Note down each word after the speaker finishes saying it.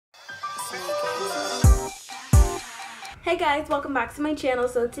Hey guys, welcome back to my channel.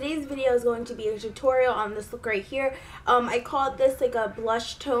 So today's video is going to be a tutorial on this look right here. I called this like a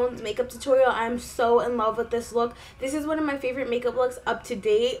blush tones makeup tutorial. I'm so in love with this look. This is one of my favorite makeup looks up to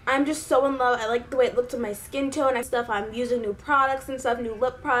date. I'm just so in love. I like the way it looked to my skin tone and stuff. I'm using new products and stuff, new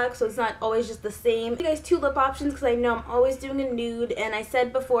lip products, so it's not always just the same. You guys, two lip options because I know I'm always doing a nude, and I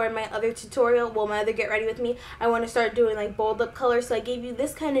said before in my other tutorial, well, my other get ready with me, I want to start doing like bold lip colors. So I gave you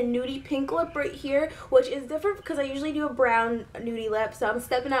this kind of nudie pink lip right here, which is different because I usually do a brown nudie lip, so I'm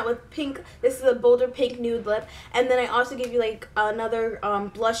stepping out with pink. This is a bolder pink nude lip, and then I also give you like another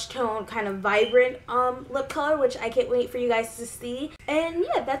blush tone kind of vibrant lip color, which I can't wait for you guys to see. And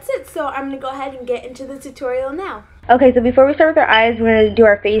yeah, that's it. So I'm gonna go ahead and get into the tutorial now. Okay, so before we start with our eyes, we're going to do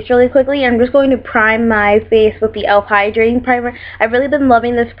our face really quickly. I'm just going to prime my face with the E.L.F. hydrating primer. I've really been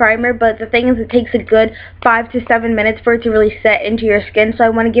loving this primer, but the thing is it takes a good 5 to 7 minutes for it to really set into your skin, so I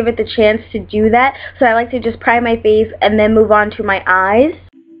want to give it the chance to do that. So I like to just prime my face and then move on to my eyes.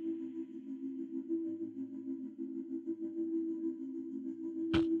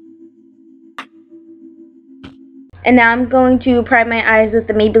 And now I'm going to prime my eyes with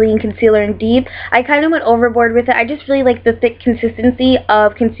the Maybelline Concealer in Deep. I kind of went overboard with it. I just really like the thick consistency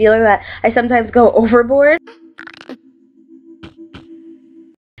of concealer that I sometimes go overboard.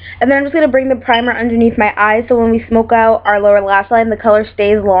 And then I'm just going to bring the primer underneath my eyes so when we smoke out our lower lash line, the color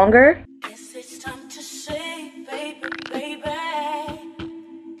stays longer.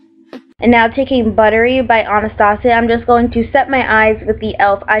 And now taking Buttery by Anastasia, I'm just going to set my eyes with the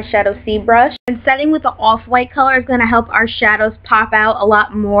E.L.F. eyeshadow C brush. And setting with the off-white color is going to help our shadows pop out a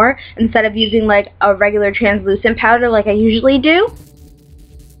lot more instead of using like a regular translucent powder like I usually do.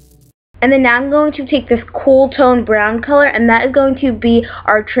 And then now I'm going to take this cool tone brown color, and that is going to be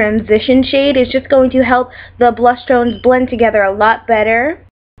our transition shade. It's just going to help the blush tones blend together a lot better.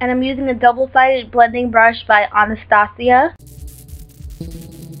 And I'm using a double-sided blending brush by Anastasia.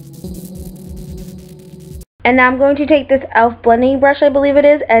 And now I'm going to take this E.L.F. blending brush, I believe it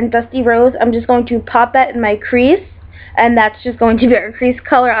is, and Dusty Rose. I'm just going to pop that in my crease, and that's just going to be our crease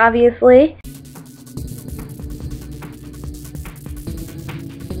color, obviously.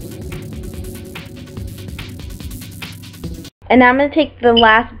 And now I'm going to take the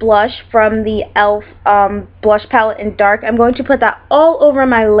last blush from the E.L.F. Blush palette in Dark. I'm going to put that all over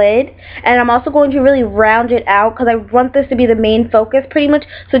my lid. And I'm also going to really round it out because I want this to be the main focus pretty much.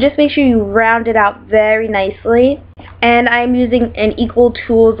 So just make sure you round it out very nicely. And I'm using an Equal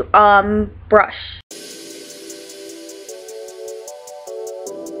Tools brush.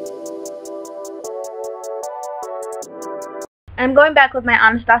 I'm going back with my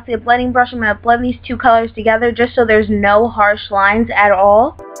Anastasia blending brush. I'm going to blend these two colors together just so there's no harsh lines at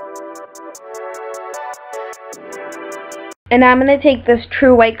all. And I'm going to take this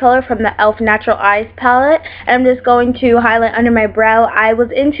True White color from the E.L.F. Natural Eyes palette, and I'm just going to highlight under my brow. I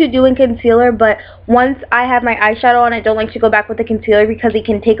was into doing concealer, but once I have my eyeshadow on, I don't like to go back with the concealer because it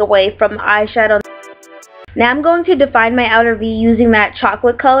can take away from the eyeshadow. Now I'm going to define my outer V using that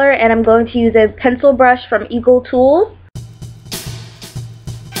chocolate color, and I'm going to use a pencil brush from Equal Tools.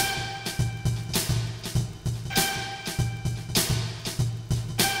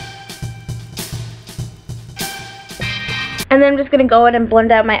 And then I'm just going to go in and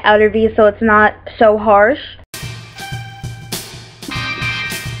blend out my outer V so it's not so harsh.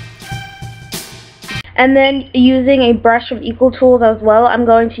 And then using a brush from Equal Tools as well, I'm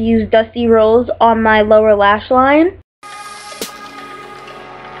going to use Dusty Rose on my lower lash line.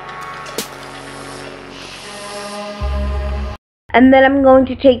 And then I'm going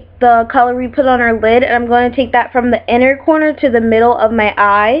to take the color we put on our lid, and I'm going to take that from the inner corner to the middle of my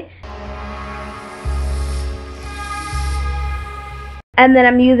eye. And then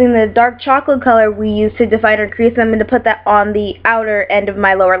I'm using the dark chocolate color we used to define our crease, and I'm going to put that on the outer end of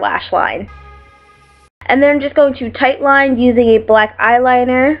my lower lash line. And then I'm just going to tight line using a black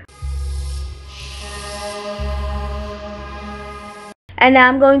eyeliner. And now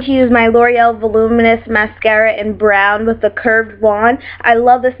I'm going to use my L'Oreal Voluminous Mascara in brown with the curved wand. I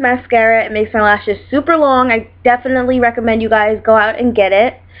love this mascara. It makes my lashes super long. I definitely recommend you guys go out and get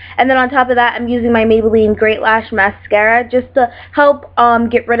it. And then on top of that, I'm using my Maybelline Great Lash Mascara just to help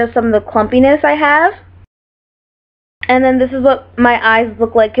get rid of some of the clumpiness I have. And then this is what my eyes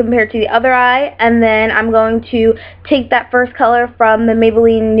look like compared to the other eye. And then I'm going to take that first color from the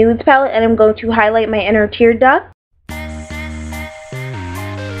Maybelline Nudes palette, and I'm going to highlight my inner tear duct.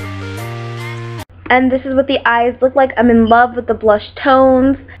 And this is what the eyes look like. I'm in love with the blush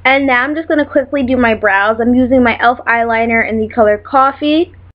tones. And now I'm just going to quickly do my brows. I'm using my E.L.F. eyeliner in the color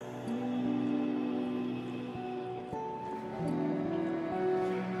Coffee.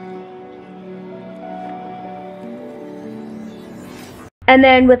 And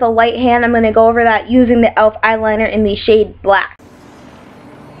then with a light hand, I'm going to go over that using the E.L.F. eyeliner in the shade Black.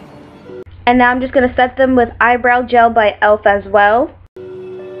 And now I'm just going to set them with eyebrow gel by E.L.F. as well.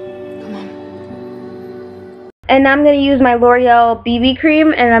 And now I'm going to use my L'Oreal BB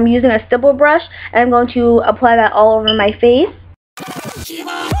cream, and I'm using a stipple brush, and I'm going to apply that all over my face.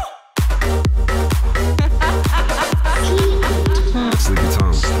 Sleepy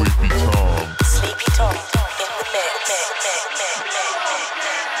Tom. Sleepy Tom. Sleepy Tom in the mix.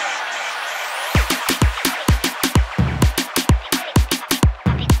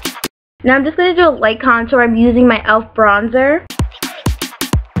 Now I'm just going to do a light contour. I'm using my E.L.F. bronzer.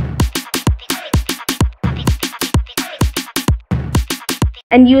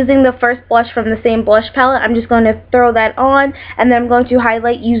 And using the first blush from the same blush palette, I'm just going to throw that on, and then I'm going to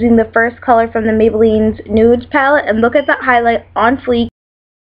highlight using the first color from the Maybelline's Nudes palette, and look at that highlight on fleek.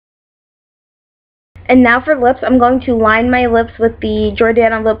 And now for lips, I'm going to line my lips with the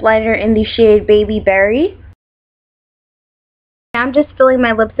Jordana lip liner in the shade Baby Berry. Now I'm just filling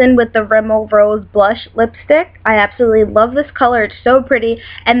my lips in with the Rimmel Rose Blush lipstick. I absolutely love this color. It's so pretty.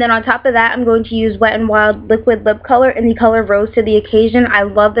 And then on top of that, I'm going to use Wet n Wild liquid lip color in the color Rose to the Occasion. I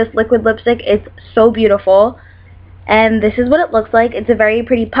love this liquid lipstick. It's so beautiful. And this is what it looks like. It's a very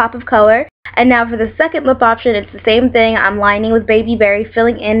pretty pop of color. And now for the second lip option, it's the same thing. I'm lining with Baby Berry,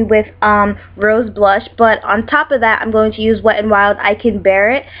 filling in with Rose Blush. But on top of that, I'm going to use Wet n Wild I Can Bear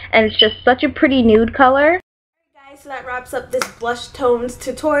It. And it's just such a pretty nude color. So that wraps up this blush tones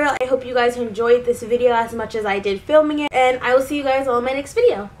tutorial. I hope you guys enjoyed this video as much as I did filming it, and I will see you guys on my next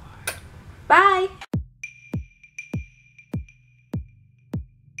video. Bye!